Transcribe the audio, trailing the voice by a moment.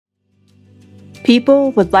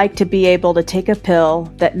People would like to be able to take a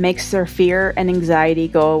pill that makes their fear and anxiety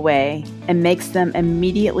go away and makes them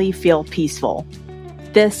immediately feel peaceful.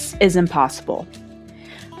 This is impossible.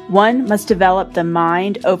 One must develop the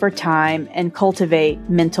mind over time and cultivate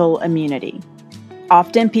mental immunity.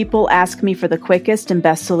 Often people ask me for the quickest and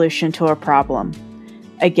best solution to a problem.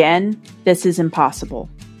 Again, this is impossible.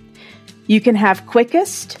 You can have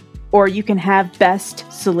quickest or you can have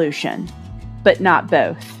best solution, but not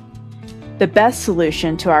both. The best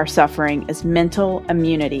solution to our suffering is mental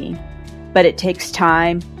immunity, but it takes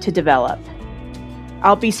time to develop.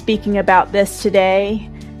 I'll be speaking about this today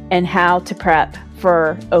and how to prep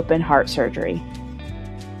for open heart surgery.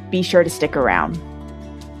 Be sure to stick around.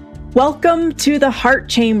 Welcome to the Heart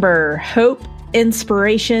Chamber, hope,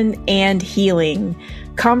 inspiration, and healing.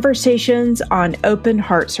 Conversations on open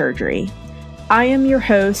heart surgery. I am your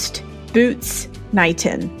host, Boots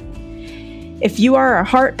Knighton. If you are a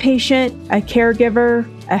heart patient, a caregiver,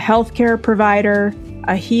 a healthcare provider,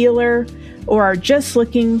 a healer, or are just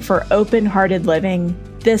looking for open-hearted living,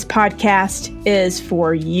 this podcast is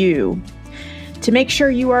for you. To make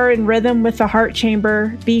sure you are in rhythm with the Heart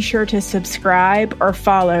Chamber, be sure to subscribe or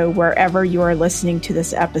follow wherever you are listening to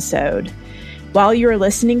this episode. While you are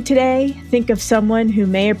listening today, think of someone who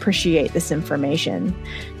may appreciate this information.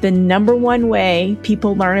 The number one way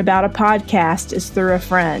people learn about a podcast is through a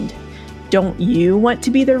friend. Don't you want to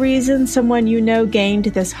be the reason someone you know gained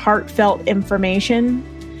this heartfelt information?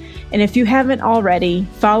 And if you haven't already,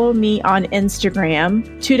 follow me on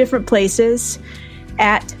Instagram, 2 different places,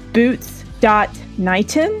 at boots.knighton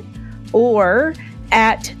or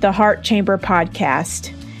at the Heart Chamber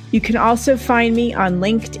Podcast. You can also find me on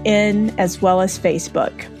LinkedIn as well as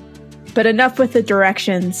Facebook. But enough with the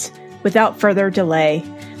directions. Without further delay,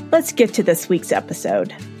 let's get to this week's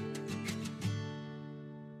episode.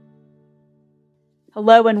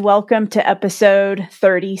 Hello and welcome to episode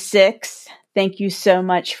 36. Thank you so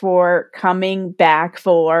much for coming back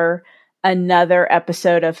for another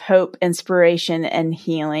episode of Hope, Inspiration, and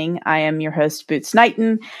Healing. I am your host, Boots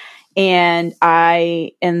Knighton, and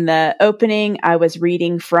in the opening, I was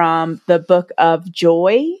reading from the Book of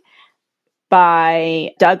Joy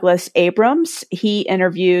by Douglas Abrams. He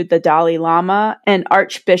interviewed the Dalai Lama and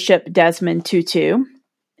Archbishop Desmond Tutu.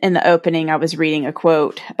 In the opening, I was reading a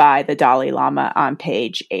quote by the Dalai Lama on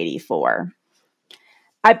page 84.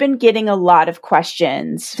 I've been getting a lot of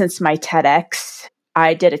questions since my TEDx.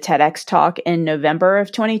 I did a TEDx talk in November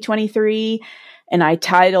of 2023, and I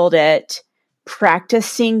titled it,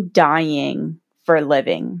 Practicing Dying for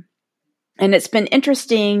Living. And it's been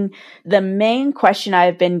interesting. The main question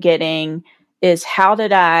I've been getting is, how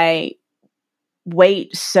did I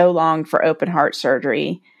wait so long for open heart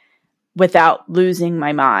surgery without losing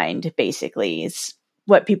my mind, basically, is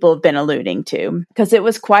what people have been alluding to, because it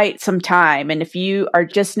was quite some time. And if you are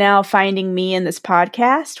just now finding me in this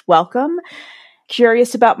podcast, welcome.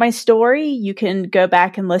 Curious about my story, you can go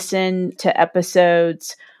back and listen to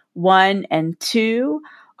episodes 1 and 2.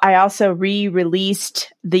 I also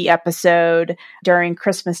re-released the episode during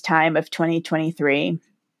Christmas time of 2023.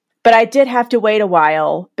 But I did have to wait a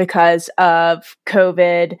while because of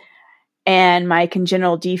COVID. And my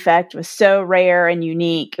congenital defect was so rare and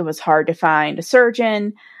unique, it was hard to find a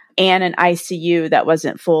surgeon and an ICU that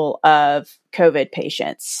wasn't full of COVID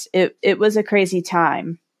patients. It was a crazy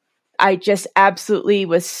time. I just absolutely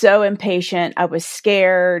was so impatient. I was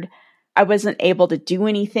scared. I wasn't able to do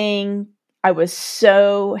anything. I was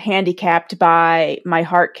so handicapped by my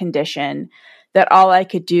heart condition that all I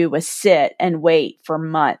could do was sit and wait for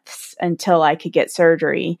months until I could get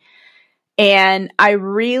surgery. And I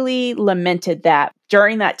really lamented that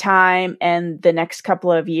during that time and the next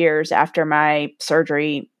couple of years after my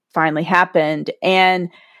surgery finally happened. And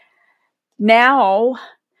now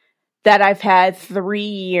that I've had 3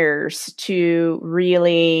 years to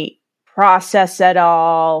really process it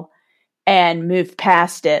all and move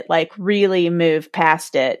past it, like really move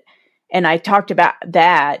past it. And I talked about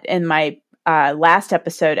that in my last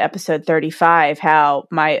episode, episode 35, how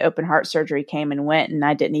my open heart surgery came and went and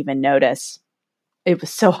I didn't even notice. It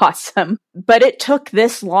was so awesome. But it took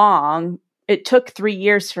this long. It took 3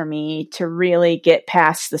 years for me to really get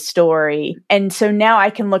past the story. And so now I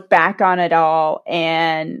can look back on it all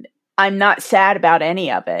and I'm not sad about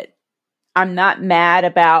any of it. I'm not mad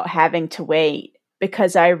about having to wait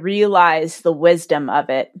because I realize the wisdom of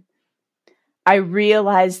it. I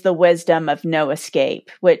realize the wisdom of no escape,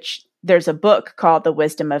 which there's a book called The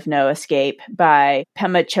Wisdom of No Escape by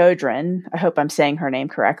Pema Chodron. I hope I'm saying her name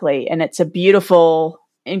correctly. And it's a beautiful,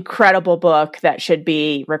 incredible book that should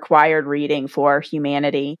be required reading for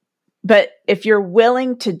humanity. But if you're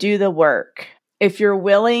willing to do the work, if you're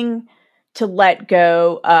willing to let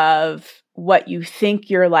go of what you think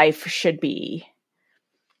your life should be,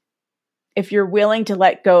 if you're willing to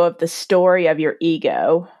let go of the story of your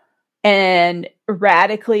ego and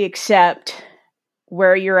radically accept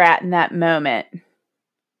where you're at in that moment,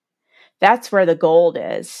 that's where the gold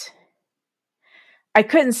is. I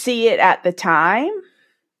couldn't see it at the time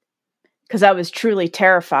because I was truly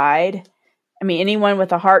terrified. I mean, anyone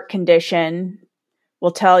with a heart condition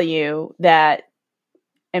will tell you that,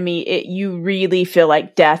 you really feel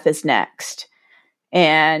like death is next.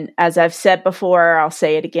 And as I've said before, I'll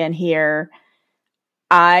say it again here,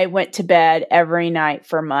 I went to bed every night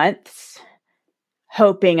for months,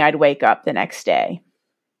 hoping I'd wake up the next day.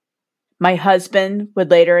 My husband would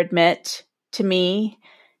later admit to me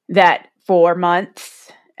that for months,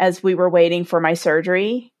 as we were waiting for my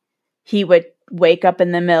surgery, he would wake up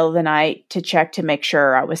in the middle of the night to check to make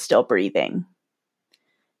sure I was still breathing.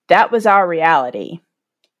 That was our reality.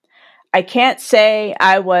 I can't say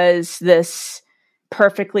I was this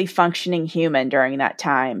perfectly functioning human during that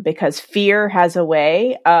time because fear has a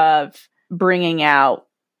way of bringing out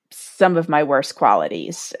some of my worst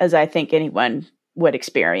qualities, as I think anyone would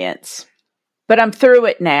experience. But I'm through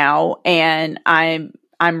it now, and I'm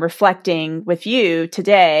reflecting with you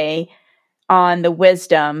today on the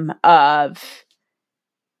wisdom of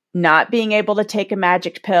not being able to take a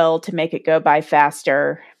magic pill to make it go by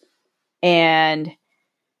faster, and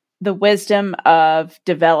the wisdom of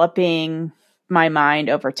developing my mind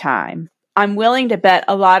over time. I'm willing to bet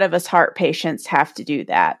a lot of us heart patients have to do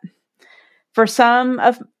that. For some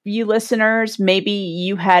of you listeners, maybe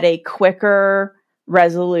you had a quicker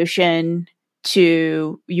resolution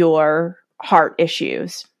to your heart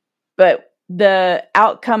issues, but the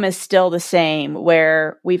outcome is still the same,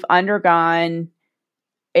 where we've undergone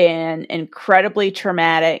an incredibly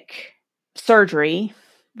traumatic surgery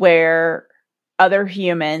where other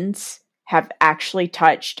humans have actually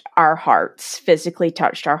touched our hearts, physically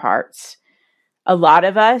touched our hearts. A lot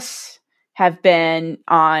of us have been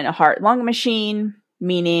on a heart-lung machine,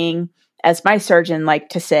 meaning, as my surgeon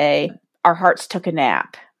liked to say, our hearts took a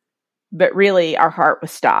nap, but really our heart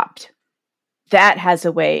was stopped. That has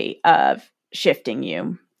a way of shifting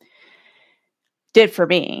you. Did for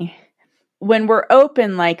me. When we're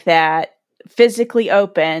open like that, physically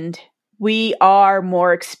opened, we are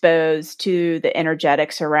more exposed to the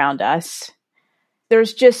energetics around us.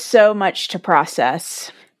 There's just so much to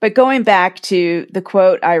process. But going back to the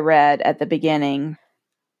quote I read at the beginning,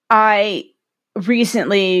 I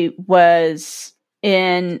recently was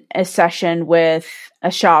in a session with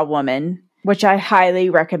a Sha woman, which I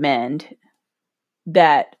highly recommend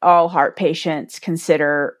that all heart patients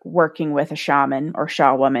consider working with a shaman or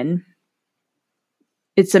Sha woman.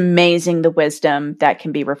 It's amazing the wisdom that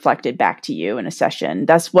can be reflected back to you in a session.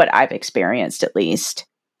 That's what I've experienced, at least.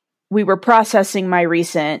 We were processing my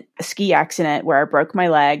recent ski accident where I broke my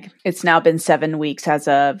leg. It's now been 7 weeks as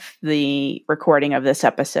of the recording of this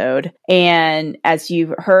episode. And as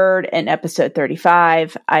you heard in episode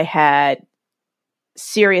 35, I had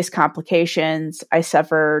serious complications. I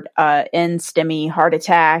suffered an end-STEMI heart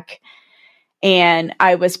attack. And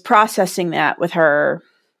I was processing that with her.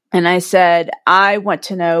 And I said, I want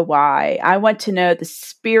to know why. I want to know the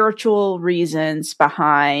spiritual reasons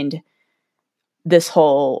behind this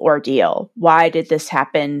whole ordeal. Why did this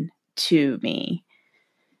happen to me?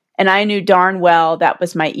 And I knew darn well that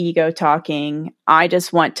was my ego talking. I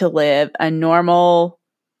just want to live a normal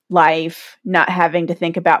life, not having to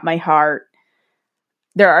think about my heart.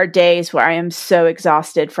 There are days where I am so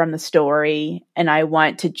exhausted from the story, and I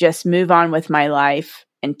want to just move on with my life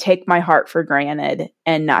and take my heart for granted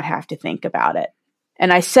and not have to think about it.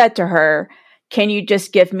 And I said to her, can you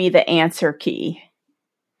just give me the answer key?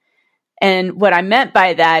 And what I meant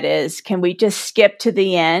by that is, can we just skip to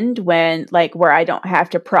the end where I don't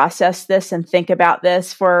have to process this and think about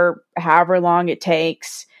this for however long it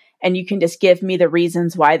takes, and you can just give me the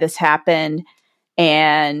reasons why this happened,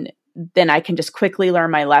 and then I can just quickly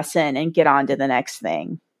learn my lesson and get on to the next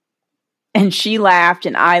thing. And she laughed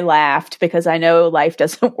and I laughed because I know life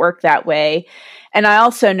doesn't work that way. And I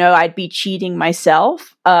also know I'd be cheating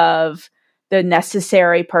myself of the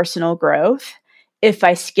necessary personal growth if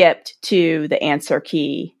I skipped to the answer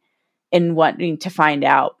key in wanting to find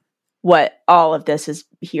out what all of this is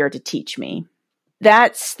here to teach me.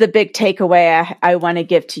 That's the big takeaway I want to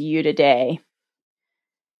give to you today.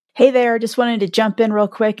 Hey there, just wanted to jump in real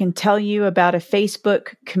quick and tell you about a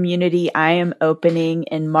Facebook community I am opening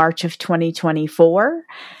in March of 2024,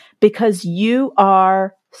 because you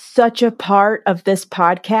are such a part of this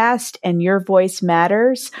podcast and your voice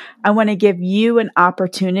matters. I want to give you an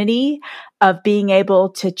opportunity of being able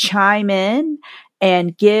to chime in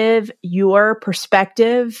and give your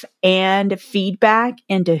perspective and feedback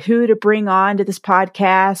into who to bring on to this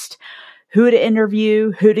podcast, who to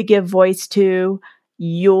interview, who to give voice to.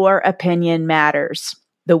 Your opinion matters.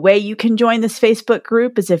 The way you can join this Facebook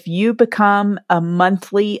group is if you become a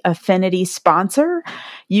monthly Affinity sponsor.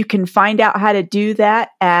 You can find out how to do that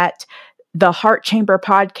at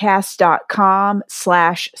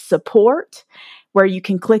theheartchamberpodcast.com/support, where you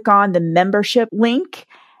can click on the membership link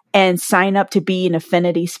and sign up to be an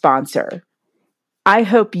Affinity sponsor. I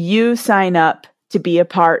hope you sign up to be a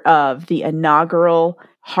part of the inaugural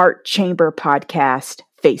Heart Chamber Podcast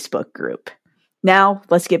Facebook group. Now,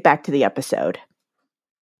 let's get back to the episode.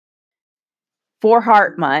 For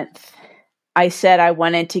Heart Month, I said I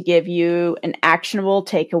wanted to give you an actionable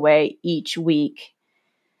takeaway each week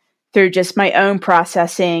through just my own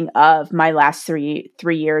processing of my last three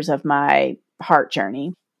years of my heart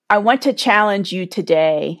journey. I want to challenge you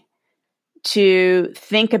today to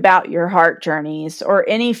think about your heart journeys or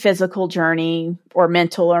any physical journey or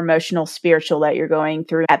mental or emotional, spiritual that you're going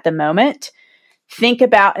through at the moment. Think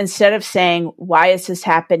about, instead of saying, why is this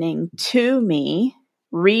happening to me?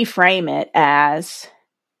 Reframe it as,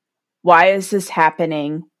 why is this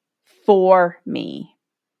happening for me?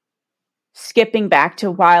 Skipping back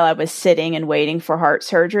to while I was sitting and waiting for heart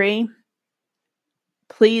surgery,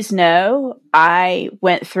 please know I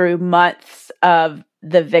went through months of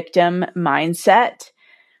the victim mindset.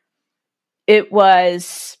 It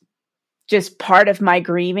was just part of my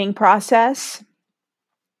grieving process.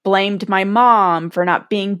 Blamed my mom for not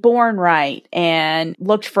being born right and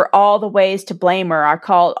looked for all the ways to blame her. I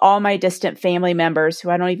called all my distant family members who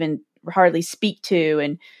I don't even hardly speak to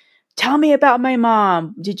and tell me about my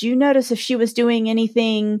mom. Did you notice if she was doing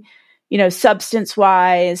anything, substance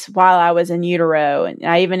wise while I was in utero? And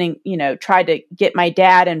I even, tried to get my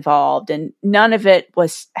dad involved, and none of it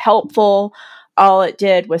was helpful. All it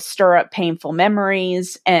did was stir up painful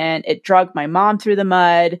memories, and it dragged my mom through the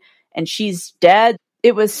mud, and she's dead.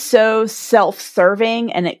 It was so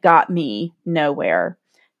self-serving, and it got me nowhere,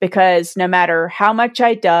 because no matter how much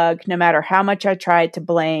I dug, no matter how much I tried to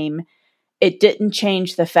blame, it didn't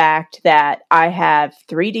change the fact that I have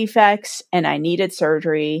 3 defects and I needed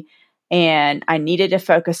surgery, and I needed to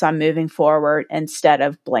focus on moving forward instead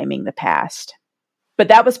of blaming the past. But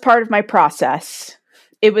that was part of my process.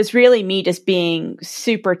 It was really me just being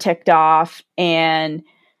super ticked off, and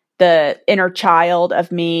the inner child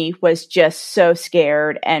of me was just so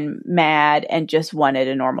scared and mad and just wanted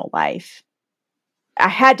a normal life. I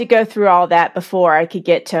had to go through all that before I could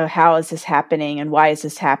get to how is this happening and why is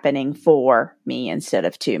this happening for me instead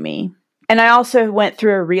of to me. And I also went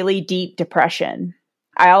through a really deep depression.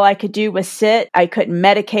 All I could do was sit. I couldn't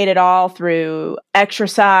medicate at all through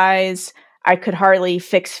exercise. I could hardly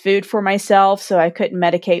fix food for myself, so I couldn't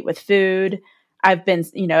medicate with food. I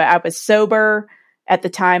was sober. At the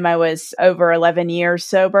time, I was over 11 years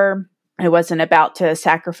sober. I wasn't about to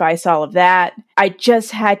sacrifice all of that. I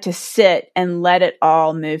just had to sit and let it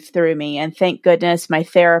all move through me. And thank goodness my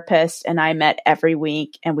therapist and I met every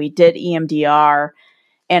week, and we did EMDR,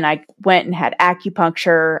 and I went and had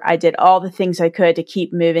acupuncture. I did all the things I could to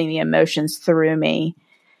keep moving the emotions through me.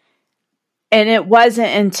 And it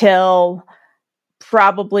wasn't until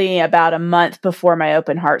probably about a month before my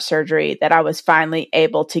open heart surgery that I was finally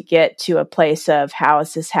able to get to a place of how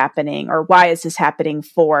is this happening, or why is this happening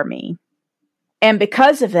for me? And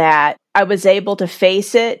because of that, I was able to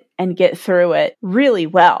face it and get through it really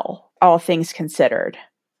well, all things considered.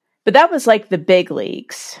 But that was like the big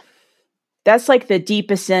leagues. That's like the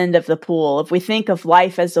deepest end of the pool. If we think of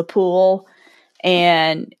life as a pool,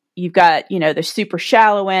 and you've got, the super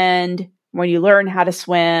shallow end where you learn how to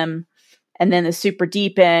swim, and then the super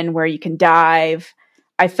deep end where you can dive.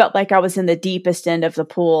 I felt like I was in the deepest end of the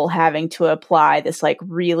pool, having to apply this like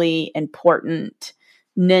really important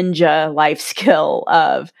ninja life skill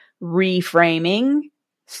of reframing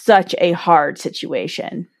such a hard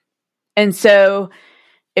situation. And so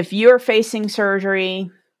if you're facing surgery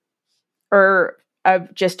or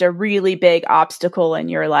just a really big obstacle in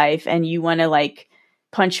your life, and you want to like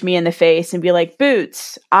punch me in the face and be like,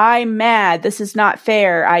 Boots, I'm mad. This is not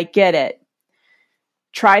fair. I get it.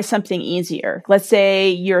 Try something easier. Let's say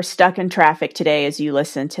you're stuck in traffic today as you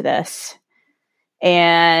listen to this,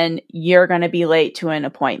 and you're going to be late to an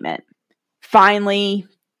appointment. Finally,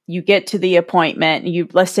 you get to the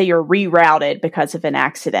appointment. Let's say you're rerouted because of an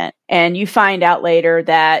accident, and you find out later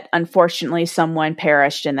that unfortunately someone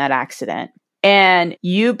perished in that accident. And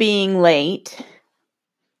you being late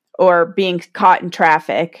or being caught in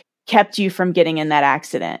traffic kept you from getting in that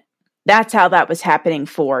accident. That's how that was happening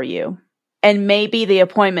for you. And maybe the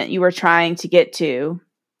appointment you were trying to get to,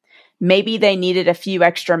 Maybe they needed a few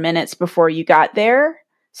extra minutes before you got there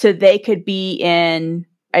so they could be in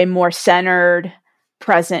a more centered,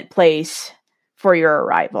 present place for your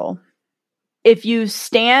arrival. If you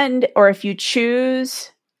stand or if you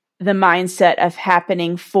choose the mindset of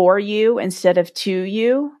happening for you instead of to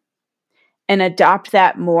you and adopt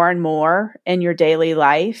that more and more in your daily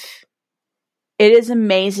life, it is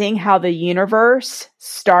amazing how the universe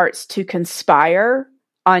starts to conspire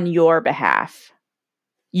on your behalf.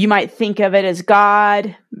 You might think of it as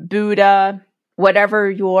God, Buddha, whatever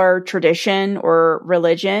your tradition or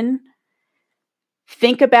religion.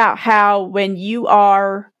 Think about how when you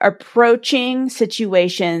are approaching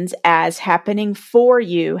situations as happening for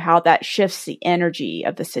you, how that shifts the energy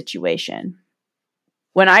of the situation.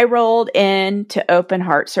 When I rolled into open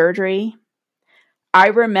heart surgery, I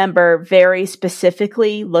remember very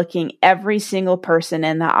specifically looking every single person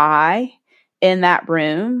in the eye in that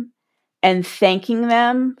room and thanking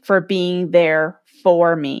them for being there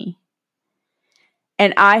for me.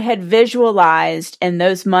 And I had visualized in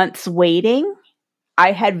those months waiting,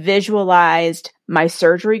 I had visualized my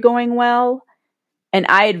surgery going well, and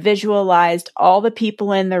I had visualized all the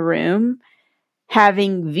people in the room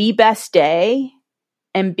having the best day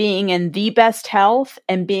and being in the best health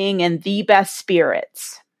and being in the best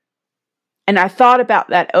spirits. And I thought about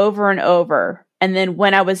that over and over. And then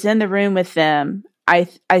when I was in the room with them, I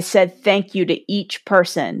said thank you to each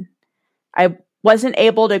person. I wasn't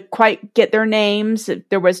able to quite get their names.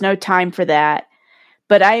 There was no time for that.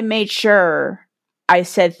 But I made sure I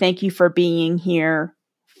said thank you for being here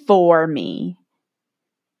for me.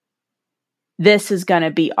 This is going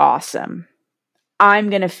to be awesome. I'm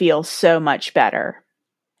going to feel so much better.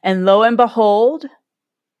 And lo and behold,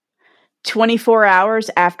 24 hours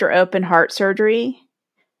after open heart surgery,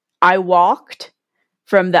 I walked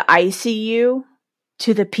from the ICU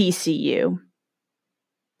to the PCU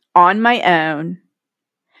on my own,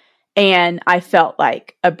 and I felt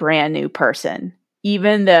like a brand new person,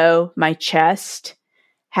 even though my chest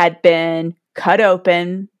had been cut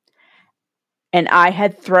open and I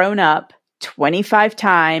had thrown up 25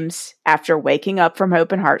 times after waking up from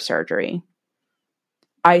open heart surgery.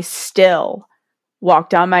 I still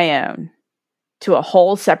walked on my own to a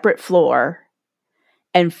whole separate floor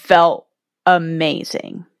and felt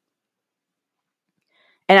amazing.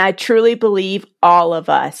 And I truly believe all of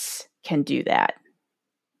us can do that.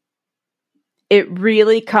 It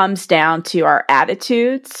really comes down to our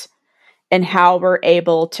attitudes and how we're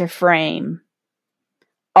able to frame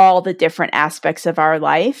all the different aspects of our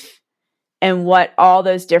life and what all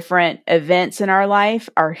those different events in our life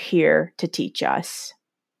are here to teach us.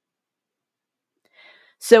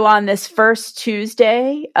 So on this first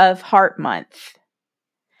Tuesday of Heart Month,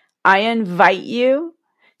 I invite you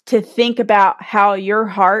to think about how your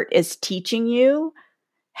heart is teaching you,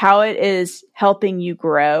 how it is helping you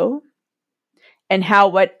grow, and how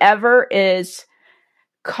whatever is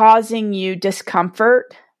causing you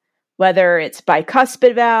discomfort, whether it's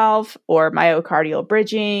bicuspid valve or myocardial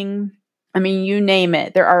bridging, I mean, you name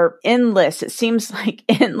it. There are it seems like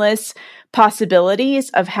endless possibilities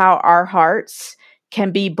of how our hearts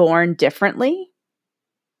can be born differently.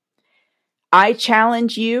 I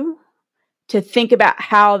challenge you to think about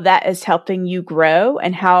how that is helping you grow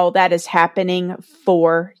and how that is happening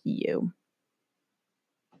for you.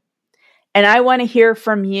 And I want to hear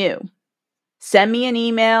from you. Send me an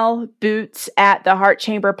email,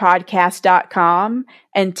 boots@theheartchamberpodcast.com,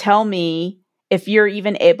 and tell me if you're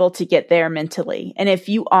even able to get there mentally. And if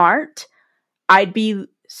you aren't, I'd be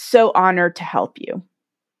so honored to help you.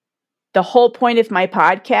 The whole point of my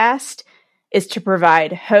podcast is to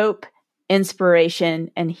provide hope,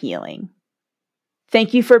 inspiration, and healing.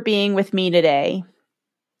 Thank you for being with me today.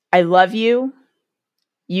 I love you.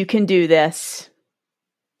 You can do this.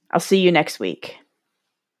 I'll see you next week.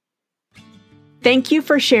 Thank you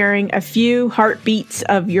for sharing a few heartbeats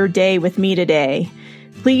of your day with me today.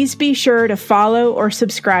 Please be sure to follow or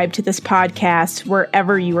subscribe to this podcast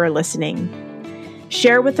wherever you are listening.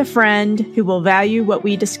 Share with a friend who will value what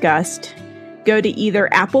we discussed. Go to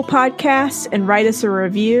either Apple Podcasts and write us a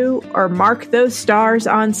review or mark those stars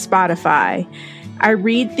on Spotify. I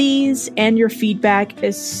read these and your feedback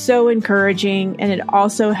is so encouraging, and it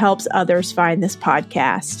also helps others find this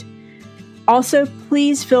podcast. Also,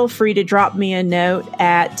 please feel free to drop me a note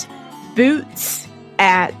at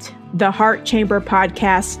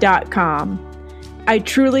boots@theheartchamberpodcast.com. I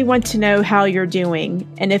truly want to know how you're doing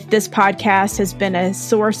and if this podcast has been a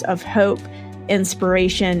source of hope,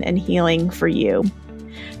 inspiration, and healing for you.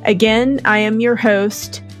 Again, I am your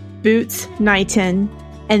host, Boots Knighton,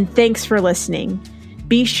 and thanks for listening.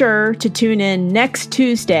 Be sure to tune in next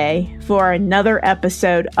Tuesday for another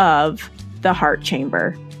episode of The Heart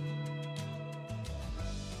Chamber.